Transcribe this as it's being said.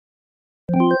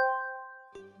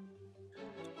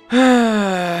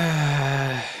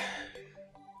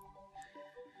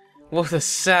what a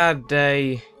sad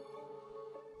day.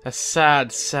 A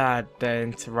sad, sad day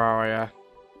in Terraria.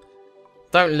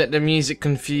 Don't let the music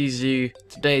confuse you.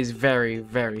 Today is very,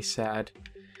 very sad.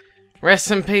 Rest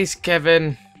in peace,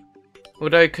 Kevin.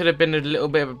 Although he could have been a little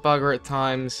bit of a bugger at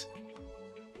times.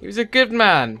 He was a good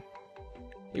man.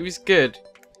 He was good.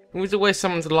 He was always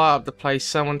someone to light up the place,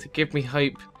 someone to give me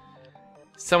hope,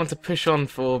 someone to push on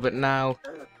for, but now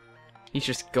he's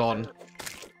just gone.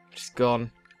 Just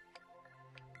gone.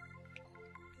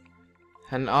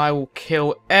 And I will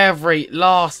kill every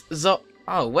last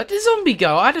oh, where did the zombie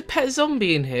go? I had a pet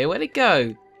zombie in here. Where'd it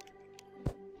go?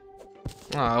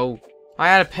 Oh, I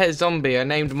had a pet zombie. I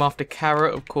named him after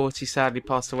Carrot. Of course, he sadly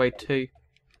passed away too.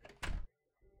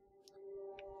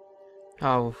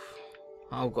 Oh,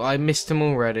 I missed him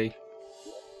already.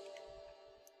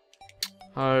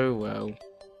 Oh well.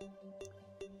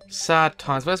 Sad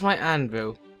times. Where's my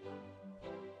anvil?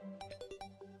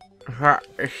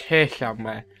 It's here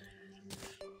somewhere.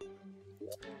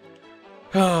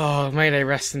 Oh, may they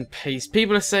rest in peace.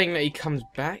 People are saying that he comes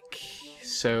back,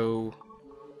 so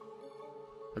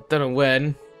I don't know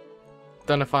when.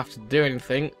 Don't know if I have to do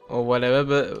anything or whatever,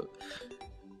 but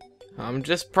I'm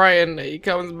just praying that he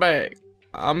comes back.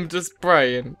 I'm just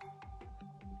praying.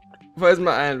 Where's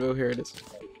my anvil? Here it is.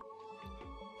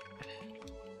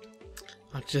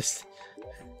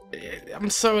 I'm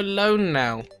so alone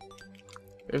now.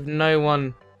 With no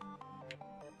one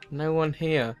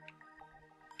here.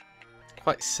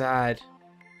 Quite sad.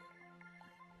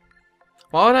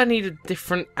 Why would I need a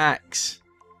different axe?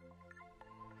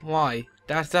 Why?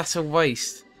 That's a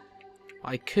waste.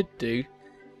 What I could do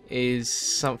is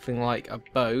something like a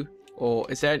bow. Or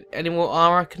is there any more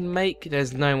armor I can make?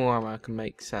 There's no more armor I can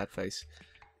make. Sad face.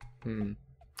 Is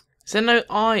there no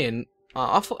iron?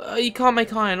 I thought you can't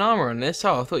make iron armor on this.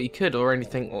 Oh, I thought you could, or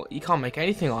anything. Or you can't make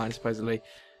anything iron, supposedly.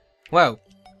 Well,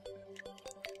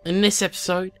 in this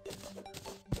episode,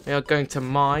 we are going to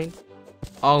mine.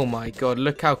 Oh my god!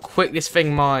 Look how quick this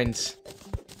thing mines.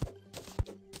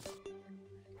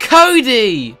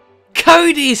 Cody!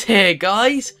 Cody's here,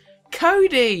 guys.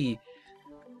 Cody.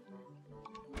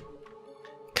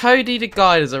 Cody the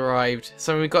guide has arrived.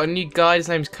 So we've got a new guide, his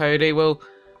name's Cody. Well,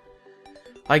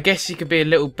 I guess he could be a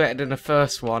little better than the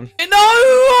first one. No!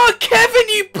 Oh, Kevin,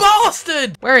 you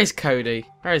bastard! Where is Cody?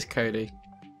 Where is Cody?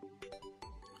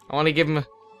 I want to give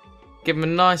him a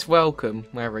nice welcome,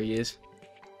 wherever he is.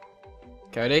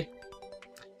 Cody?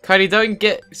 Cody, don't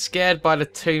get scared by the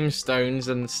tombstones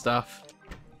and stuff.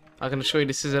 I can assure you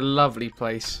this is a lovely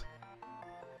place.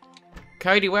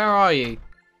 Cody, where are you?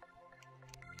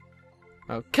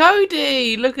 Oh,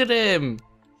 Cody! Look at him!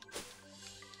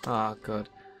 Oh, God.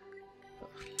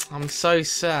 I'm so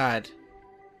sad.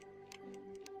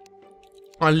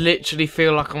 I literally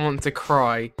feel like I want to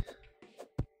cry.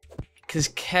 Because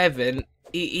Kevin,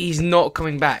 he's not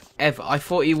coming back, ever. I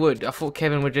thought he would. I thought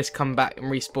Kevin would just come back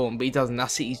and respawn, but he doesn't.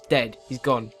 That's it, he's dead. He's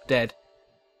gone. Dead.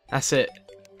 That's it.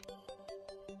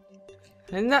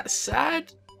 Isn't that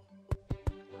sad?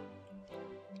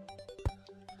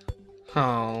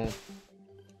 Oh.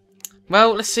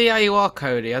 Well, let's see how you are,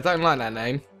 Cody. I don't like that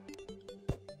name.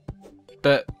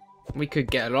 But we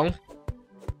could get along.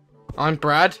 I'm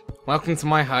Brad. Welcome to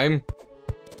my home.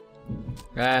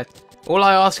 All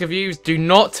I ask of you is do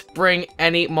not bring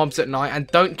any mobs at night and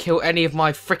don't kill any of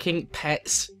my freaking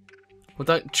pets. Or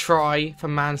don't try for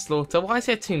manslaughter. Why is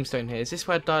there a tombstone here? Is this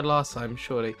where I died last time?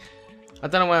 Surely. I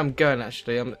don't know where I'm going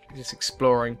actually. I'm just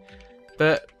exploring.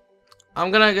 But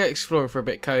I'm going to go exploring for a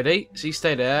bit, Cody. So you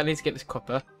stay there. I need to get this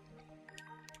copper.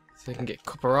 So I can get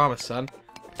copper armor, son.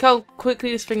 Look how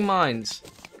quickly this thing mines.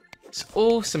 It's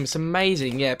awesome. It's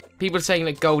amazing. Yeah, people are saying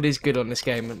that gold is good on this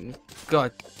game. And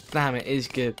god damn, it is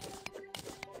good.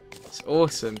 It's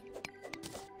awesome.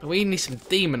 But we need some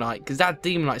demonite. Because that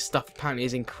demonite stuff apparently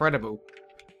is incredible.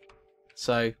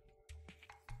 So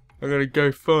I'm going to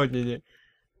go finding it.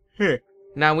 Here.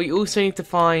 Now we also need to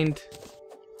find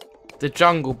the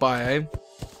jungle biome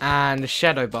and the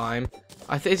shadow biome.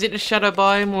 Is it the shadow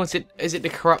biome or is it the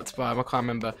corrupt biome? I can't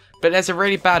remember. But there's a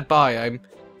really bad biome.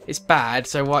 It's bad,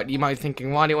 so what you might be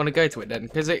thinking, why do you want to go to it then?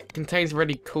 Because it contains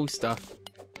really cool stuff.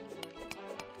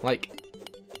 Like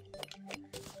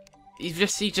you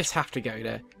just have to go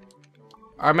there.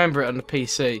 I remember it on the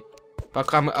PC.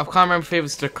 But I can't remember if it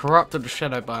was the corrupt or the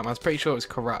shadow biome. I was pretty sure it was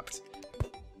corrupt.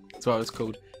 That's what it was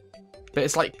called. But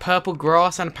it's like purple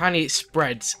grass and apparently it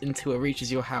spreads until it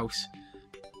reaches your house.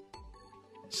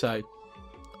 So I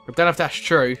don't know if that's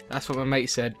true. That's what my mate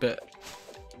said, but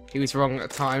he was wrong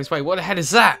at times. Wait, what the hell is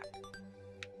that?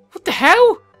 What the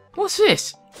hell? What's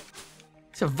this?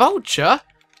 It's a vulture?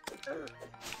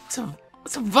 It's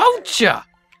a vulture!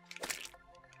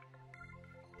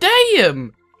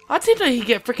 damn! I didn't know you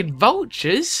get freaking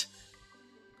vultures.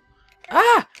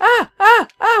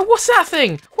 What's that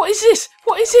thing? What is this?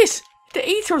 What is this? The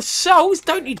eater of souls?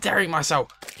 Don't you dare eat my soul.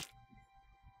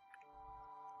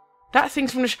 That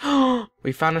thing's from the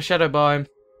we found a shadow biome.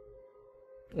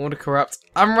 Order corrupt.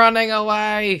 I'm running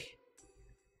away.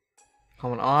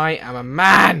 Come on, I am a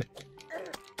man.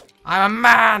 I'm a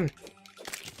man.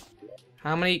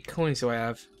 How many coins do I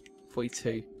have?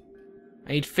 42.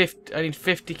 I need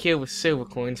 50 kills with silver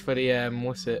coins for the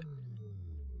what's it?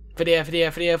 For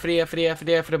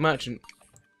the merchant.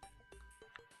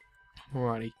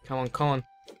 Alrighty, come on. Come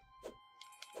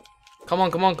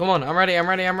on. I'm ready.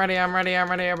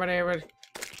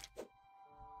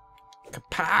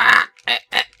 Kapa!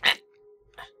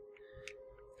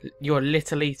 You're a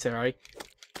little eater, right?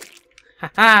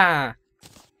 Haha!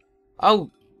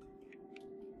 Oh!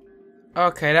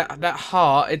 Okay, that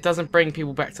heart, it doesn't bring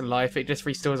people back to life. It just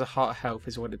restores a heart health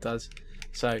is what it does.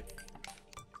 So...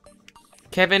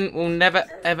 Kevin will never,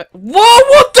 ever... Whoa!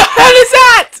 What the hell is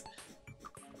that?!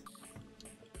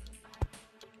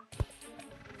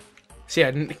 So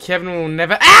yeah, Kevin will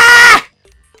never... Ah!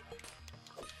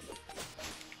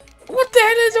 What the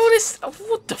hell is all this?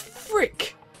 What the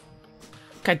frick?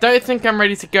 Okay, don't think I'm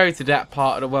ready to go to that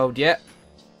part of the world yet.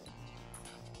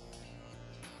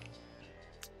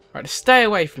 Right, stay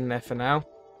away from there for now.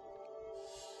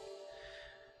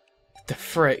 The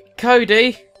frick.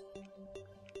 Cody!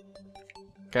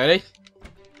 Cody?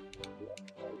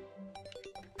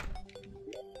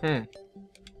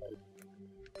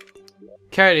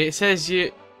 Cody, it says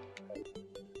you...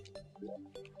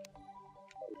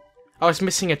 Oh, it's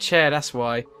missing a chair, that's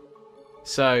why.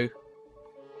 So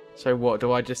what,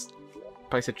 do I just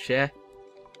place a chair?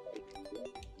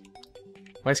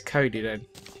 Where's Cody then?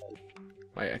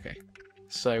 Wait, okay.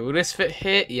 So, will this fit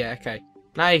here? Yeah, okay.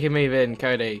 Now you can move in,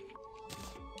 Cody.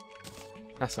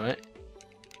 That's not it.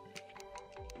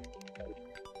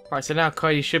 Right, so now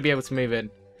Cody should be able to move in.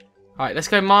 Alright, let's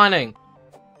go mining.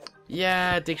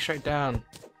 Yeah, dig straight down.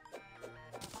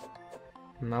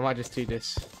 I might just do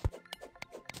this.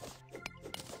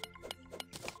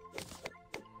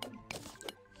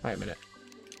 Wait a minute.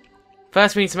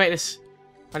 First we need to make this...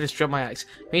 I just dropped my axe.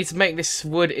 We need to make this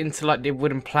wood into like the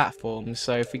wooden platforms.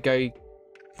 So if we go...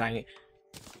 Dang it.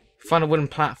 Find the wooden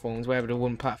platforms, wherever the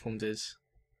wooden platforms is.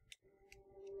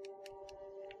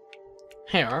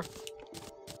 Here.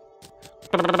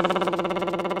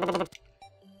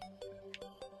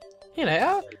 You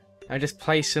know, I just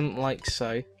place them like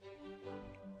so.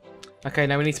 Okay,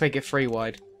 now we need to make it 3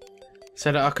 wide.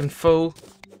 So that I can fall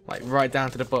like right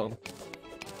down to the bottom.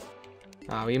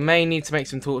 We may need to make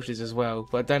some torches as well,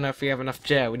 but I don't know if we have enough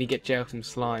gel. We need to get gel from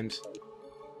slimes.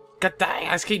 God dang,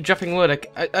 I just keep dropping wood.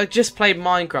 I just played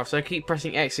Minecraft, so I keep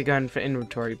pressing X to go in for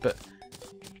inventory, but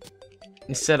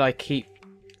instead I keep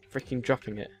freaking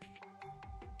dropping it.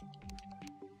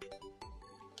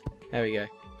 There we go.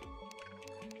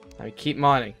 Now we keep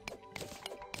mining.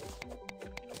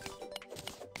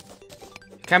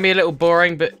 Can be a little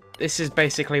boring, but this is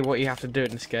basically what you have to do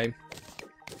in this game.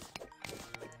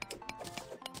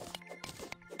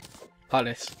 Like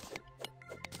this.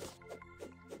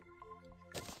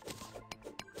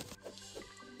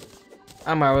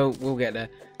 And we'll get there.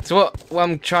 So what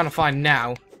I'm trying to find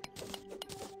now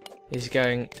is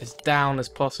going as down as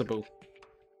possible.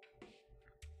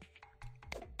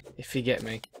 If you get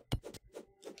me.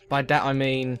 By that I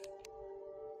mean,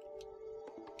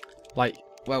 like,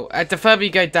 well, the further you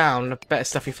go down, the better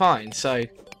stuff you find. So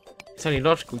it's only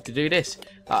logical to do this.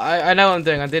 I know what I'm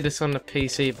doing. I did this on the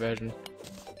PC version.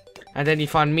 And then you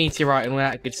find meteorite and all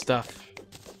that good stuff.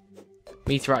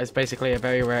 Meteorite is basically a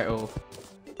very rare ore.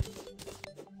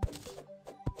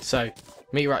 So,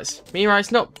 meteorite's it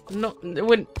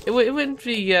wouldn't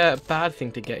be a bad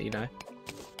thing to get, you know.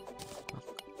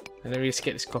 And then we just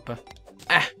get this copper.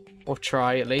 Or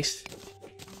try at least.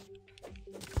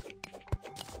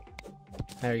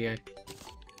 There we go.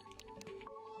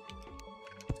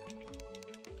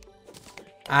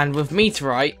 And with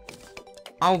meteorite,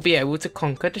 I'll be able to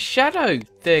conquer the shadow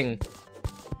thing.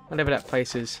 Whatever that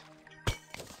place is.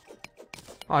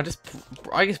 Oh, I just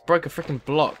broke a freaking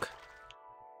block.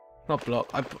 Not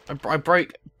block. I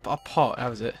broke a pot. That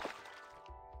was it.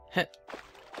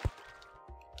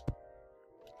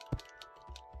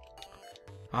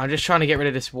 I'm just trying to get rid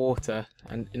of this water,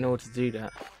 and in order to do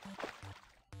that,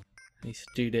 I need to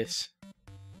do this.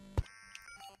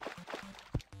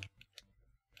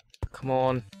 Come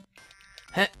on.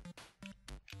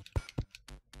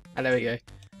 And there we go.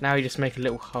 Now we just make a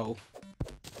little hole.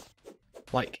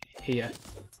 Like here.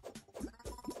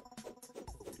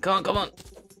 Come on, come on.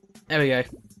 There we go.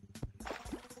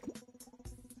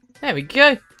 There we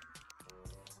go.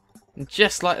 And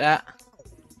just like that,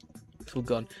 it's all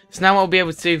gone. So now what I'll be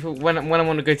able to do when I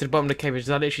want to go to the bottom of the cave is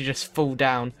I literally just fall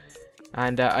down.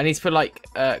 And I need to put like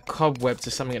cobwebs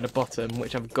or something at the bottom,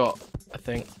 which I've got, I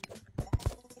think.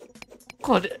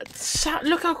 God,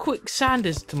 look how quick sand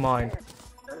is to mine.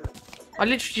 I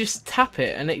literally just tap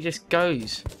it and it just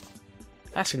goes.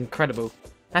 That's incredible.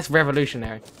 That's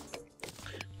revolutionary.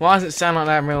 Why doesn't it sound like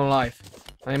that in real life?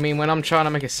 I mean, when I'm trying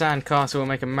to make a sand castle or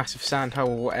make a massive sand hole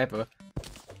or whatever,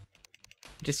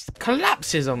 it just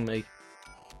collapses on me.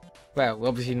 Well,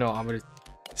 obviously not. I'm gonna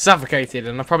suffocated,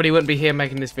 and I probably wouldn't be here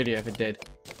making this video if it did.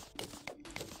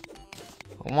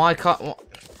 Why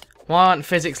aren't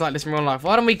physics like this in real life?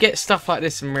 Why don't we get stuff like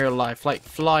this in real life, like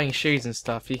flying shoes and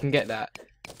stuff? You can get that.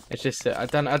 It's just I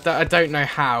don't know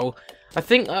how. I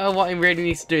think what I really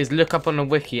need to do is look up on the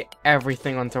wiki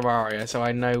everything on Terraria, so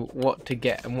I know what to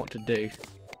get and what to do.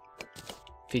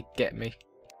 If you get me.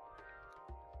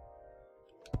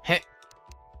 Heh.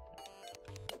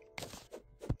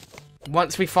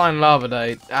 Once we find lava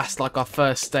though, that's like our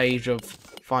first stage of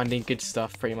finding good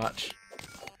stuff, pretty much.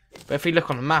 But if we look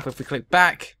on the map, if we click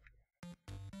back,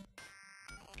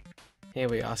 here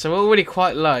we are. So we're already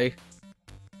quite low. I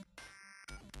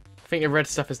think the red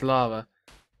stuff is lava.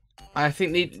 I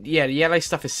think the yellow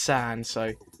stuff is sand,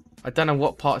 so I don't know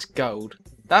what part's gold.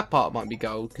 That part might be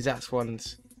gold, because that's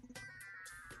one's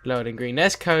lower than green.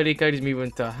 There's Cody. Cody's moving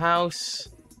into a house.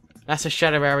 That's a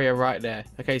shadow area right there.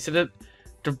 Okay, so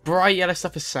the bright yellow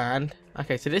stuff is sand.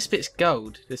 Okay, so this bit's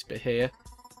gold. This bit here.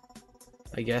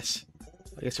 I guess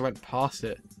I went past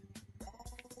it.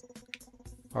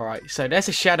 Alright, so there's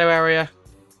a shadow area.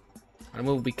 And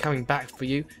we'll be coming back for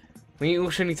you. We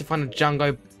also need to find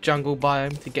a jungle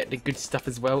biome to get the good stuff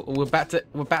as well. We're about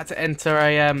to enter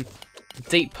a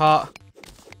deep part.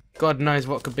 God knows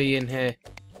what could be in here.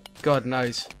 God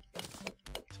knows.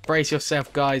 So brace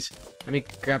yourself, guys. Let me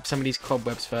grab some of these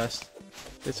cobwebs first.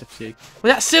 There's a few.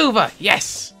 Well, that's silver!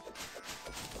 Yes!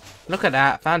 Look at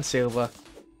that. Found silver.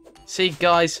 See,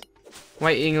 guys?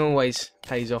 Waiting always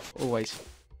pays off. Always.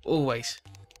 Always.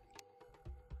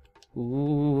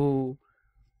 Ooh.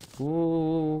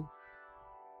 Ooh.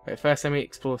 Wait, first let me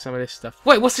explore some of this stuff.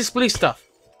 Wait, what's this blue stuff?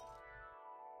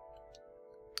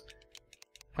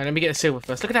 Wait, let me get the silver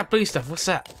first. Look at that blue stuff. What's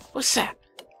that? What's that?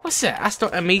 What's that? That's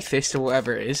not amethyst or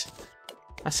whatever it is.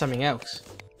 That's something else.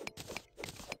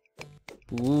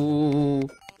 Ooh.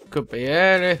 Could be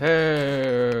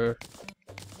anything.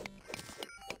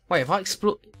 Wait, have I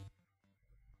explored...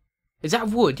 Is that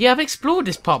wood? Yeah, I've explored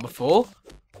this part before.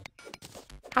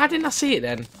 How didn't I see it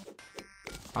then?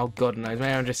 Oh, God knows.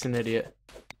 Maybe I'm just an idiot.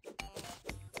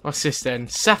 What's this then?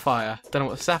 Sapphire. Don't know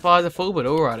what sapphires are for, but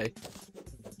alrighty.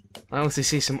 I also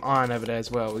see some iron over there as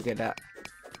well. We get that.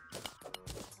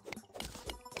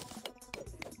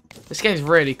 This game's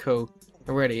really cool.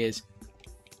 It really is.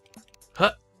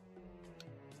 Huh.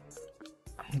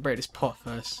 I'm gonna break this pot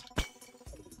first.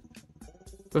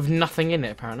 With nothing in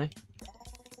it, apparently.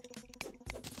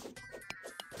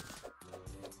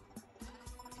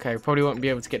 Okay, we probably won't be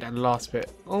able to get that last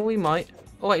bit. Oh, we might.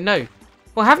 Oh, wait, no.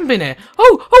 Well, I haven't been here.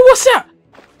 Oh, what's that?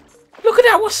 Look at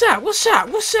that. What's that? What's that?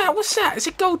 What's that? What's that? It's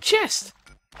a gold chest.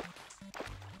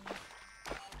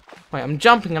 Wait, I'm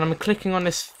jumping and I'm clicking on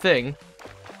this thing.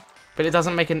 But it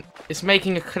doesn't make an... It's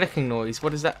making a clicking noise.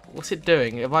 What is that? What's it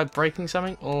doing? Am I breaking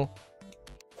something? Or...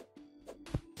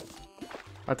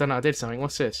 I don't know. I did something.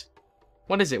 What's this?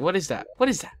 What is it? What is that? What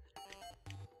is that?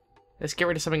 Let's get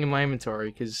rid of something in my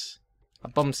inventory, because... A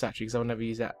bomb statue, because I'll never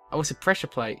use that. Oh, it's a pressure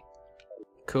plate.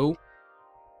 Cool.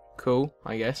 Cool,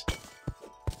 I guess.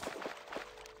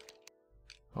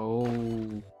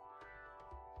 Oh.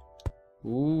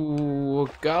 Ooh,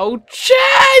 a gold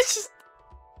chest!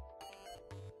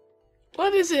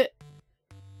 What is it?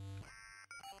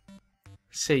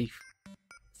 See.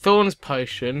 Thorns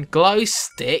potion, glow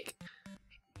stick,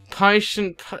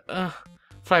 potion,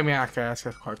 flaming arrow. Okay, that's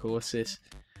quite cool. What's this?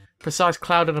 Precise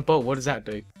cloud and a bolt. What does that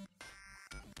do?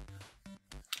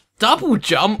 Double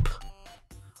jump?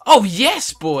 Oh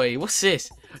yes, boy. What's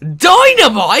this?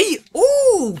 Dynamite?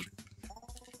 Ooh!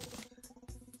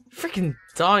 Freaking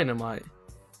dynamite.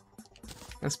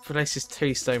 Let's place this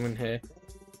 2 stone in here.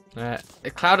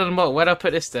 A cloud and a bolt. Where do I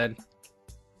put this then?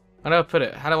 Where do I put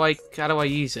it? How do I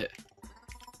use it?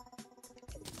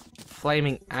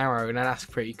 Flaming arrow. Now that's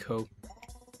pretty cool.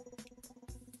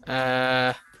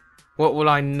 What will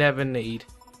I never need?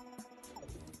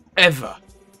 Ever.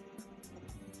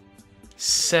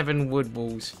 7 wood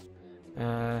walls.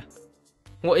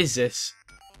 What is this?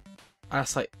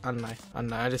 That's like, I don't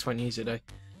know. I just won't use it though.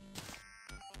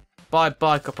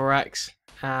 Bye, copper axe.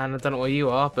 And I don't know where you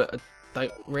are, but I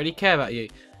don't really care about you.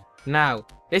 Now,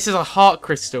 this is a heart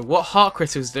crystal. What heart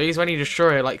crystals do is when you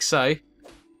destroy it like so.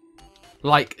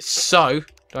 Like so.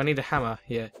 Do I need a hammer?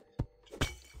 Yeah.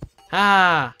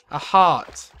 Ah, a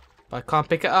heart. But I can't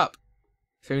pick it up.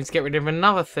 So we need to get rid of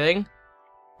another thing.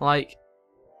 Like,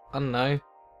 I don't know.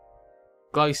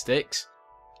 Glow sticks.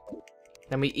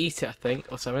 Then we eat it, I think,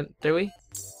 or something. Do we?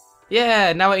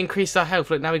 Yeah, now it increased our health.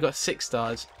 Look, now we got 6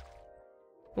 stars.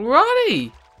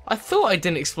 Alrighty! I thought I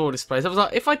didn't explore this place. I was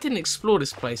like, if I didn't explore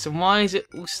this place, then why is it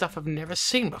all stuff I've never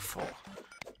seen before?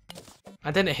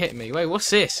 And then it hit me. Wait, what's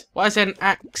this? Why is there an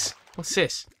axe? What's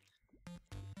this?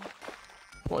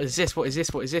 What is this? What is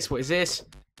this? What is this? What is this?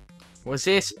 What is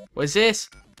this? What is this?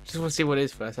 Just want to see what it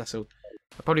is first, that's all.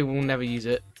 I probably will never use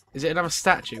it. Is it another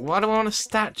statue? Why do I want a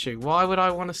statue? Why would I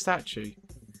want a statue?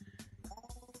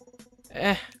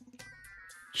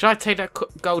 Should I take that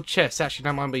gold chest? Actually,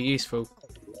 that might be useful.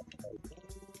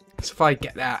 So if I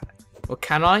get that. Or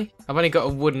can I? I've only got a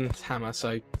wooden hammer,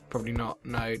 so probably not.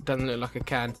 No, it doesn't look like I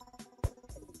can.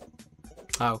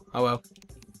 Oh well.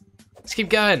 Let's keep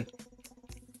going.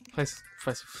 Place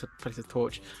a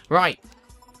torch. Right.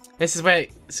 This is where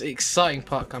the exciting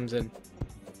part comes in.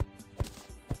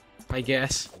 I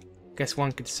guess.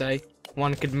 One could say.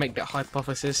 One could make that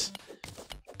hypothesis.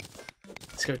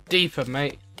 Let's go deeper,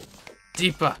 mate.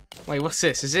 Deeper. Wait, what's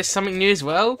this? Is this something new as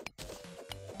well?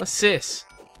 What's this?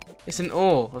 It's an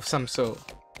ore of some sort.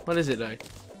 What is it though?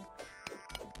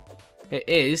 It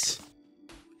is.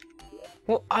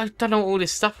 What? I don't know what all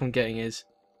this stuff I'm getting is.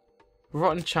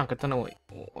 Rotten chunk. I don't know what.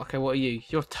 Okay, what are you?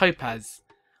 You're topaz.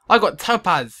 I got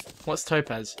topaz. What's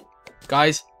topaz?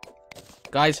 Guys.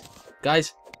 What's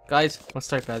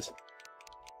topaz?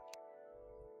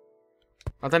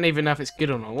 I don't even know if it's good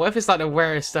or not. What if it's like the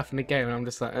rarest stuff in the game and I'm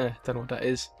just like, don't know what that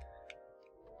is.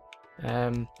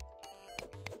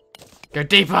 Go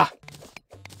deeper.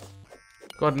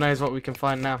 God knows what we can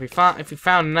find now. If we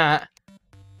found that.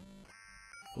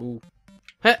 Ooh.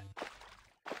 Heh.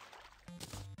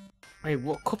 Wait,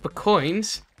 what? Copper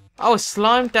coins? Oh, a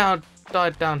slime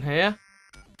died down here.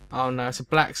 Oh no, it's a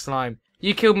black slime.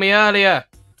 You killed me earlier.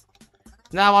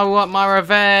 Now I want my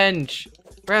revenge.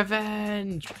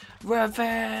 Revenge.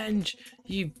 Revenge.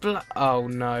 You oh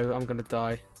no, I'm gonna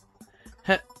die.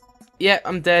 Heh. Yeah,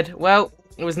 I'm dead. Well,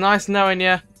 it was nice knowing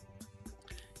you.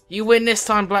 You win this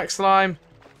time, black slime.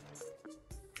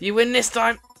 You win this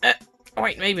time.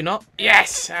 Wait, maybe not.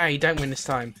 Yes! Ah, you don't win this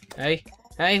time. Hey?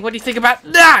 Hey, what do you think about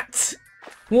that?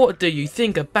 What do you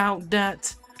think about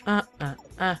that?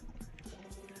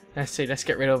 Let's see, let's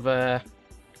get rid of, I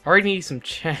already need some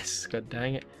chests, god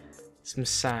dang it. Some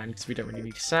sand, because we don't really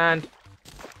need sand.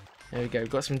 There we go, we've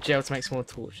got some gel to make some more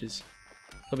torches.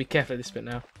 Gotta be careful at this bit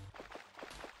now.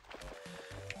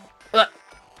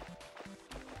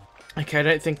 Okay, I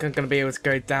don't think I'm going to be able to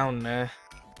go down there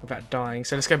without dying,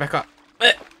 so let's go back up.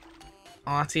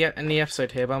 Arty in the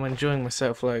episode here, but I'm enjoying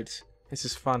myself loads. This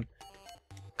is fun.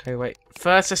 Okay, wait.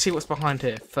 First, let's see what's behind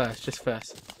here. Just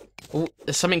first. Oh,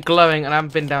 there's something glowing, and I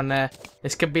haven't been down there.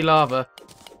 This could be lava.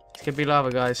 This could be lava,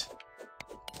 guys.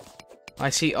 I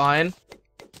see iron.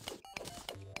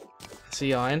 I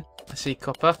see iron. I see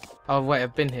copper. Oh, wait,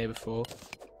 I've been here before.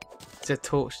 There's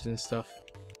torches and stuff.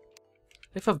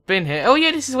 If I've been here... Oh,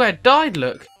 yeah, this is where I died,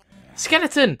 look.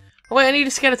 Skeleton! Oh, wait, I need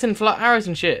a skeleton for, like, arrows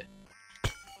and shit.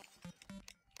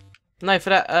 No, for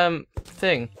that,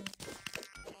 thing.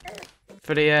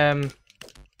 For the,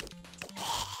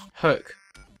 hook.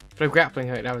 For the grappling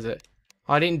hook, that was it.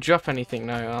 Oh, I didn't drop anything,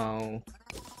 no. Oh.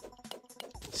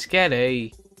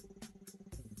 Skelly.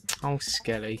 Oh,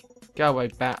 Skelly. Go away,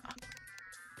 bat.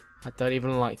 I don't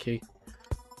even like you.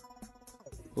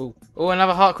 Ooh. Oh,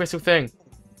 another heart crystal thing.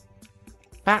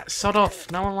 Bat, sod off.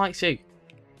 No one likes you.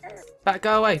 Bat,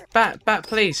 go away. Bat,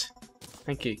 please.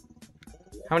 Thank you.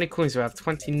 How many coins do I have?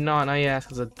 29. Oh yeah,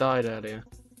 because I died earlier.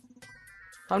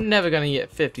 I'm never going to get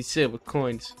 50 silver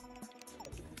coins.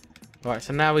 Right,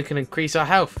 so now we can increase our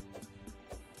health.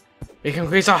 We can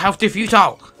increase our health to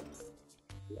futile.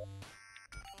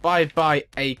 Bye,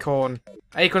 acorn.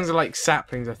 Acorns are like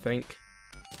saplings, I think.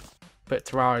 But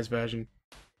Terraria's version.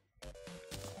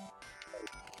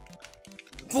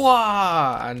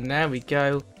 Wah! And there we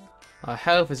go. Our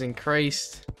health has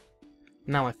increased.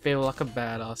 Now I feel like a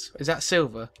badass. Is that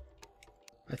silver?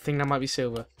 I think that might be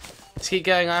silver. Let's keep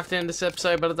going. I have to end this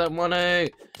episode, but I don't want to.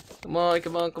 Come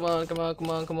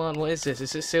on. What is this?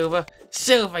 Is it silver?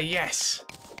 Silver, yes!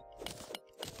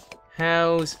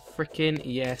 Hell's freaking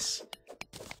yes.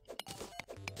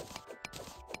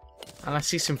 And I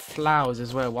see some flowers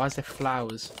as well. Why is there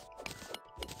flowers?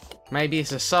 Maybe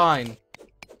it's a sign.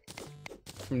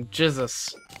 From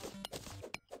Jesus.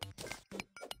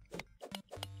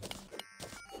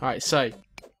 Alright, so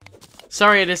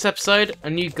Sorry, this episode,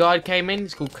 a new guide came in.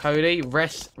 It's called Cody.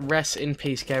 Rest in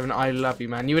peace, Kevin. I love you,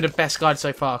 man. You were the best guide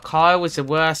so far. Kyle was the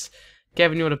worst.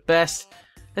 Kevin, you were the best.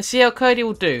 Let's see how Cody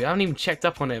will do. I haven't even checked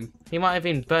up on him. He might have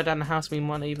even burned down the house. We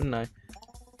might not even know.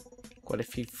 What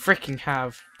if you freaking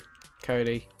have,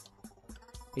 Cody?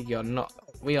 We are not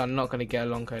going to get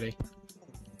along, Cody.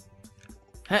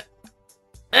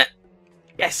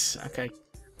 Yes. Okay.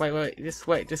 Wait. Just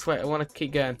wait. I want to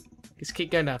keep going. Just keep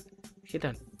going down. Keep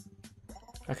down.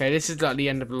 Okay, this is like the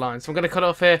end of the line, so I'm going to cut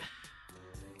off here.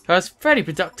 That was fairly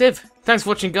productive. Thanks for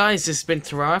watching, guys. This has been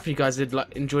Terraria. If you guys did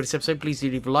enjoy this episode, please do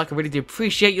leave a like. I really do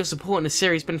appreciate your support in the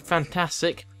series. It's been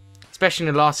fantastic, especially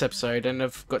in the last episode, and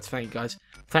I've got to thank you guys.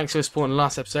 Thanks for supporting the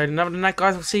last episode, and other than that,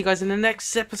 guys, I'll see you guys in the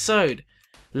next episode.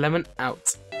 Lemon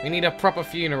out. We need a proper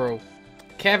funeral.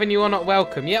 Kevin, you are not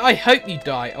welcome. Yeah, I hope you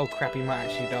die. Oh, crap, he might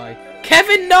actually die.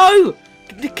 Kevin, no!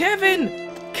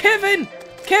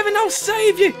 Kevin, I'll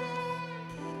save you!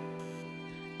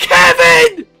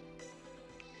 Kevin!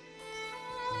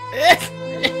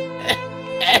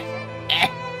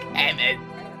 Kevin!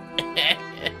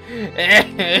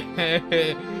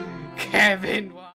 Kevin!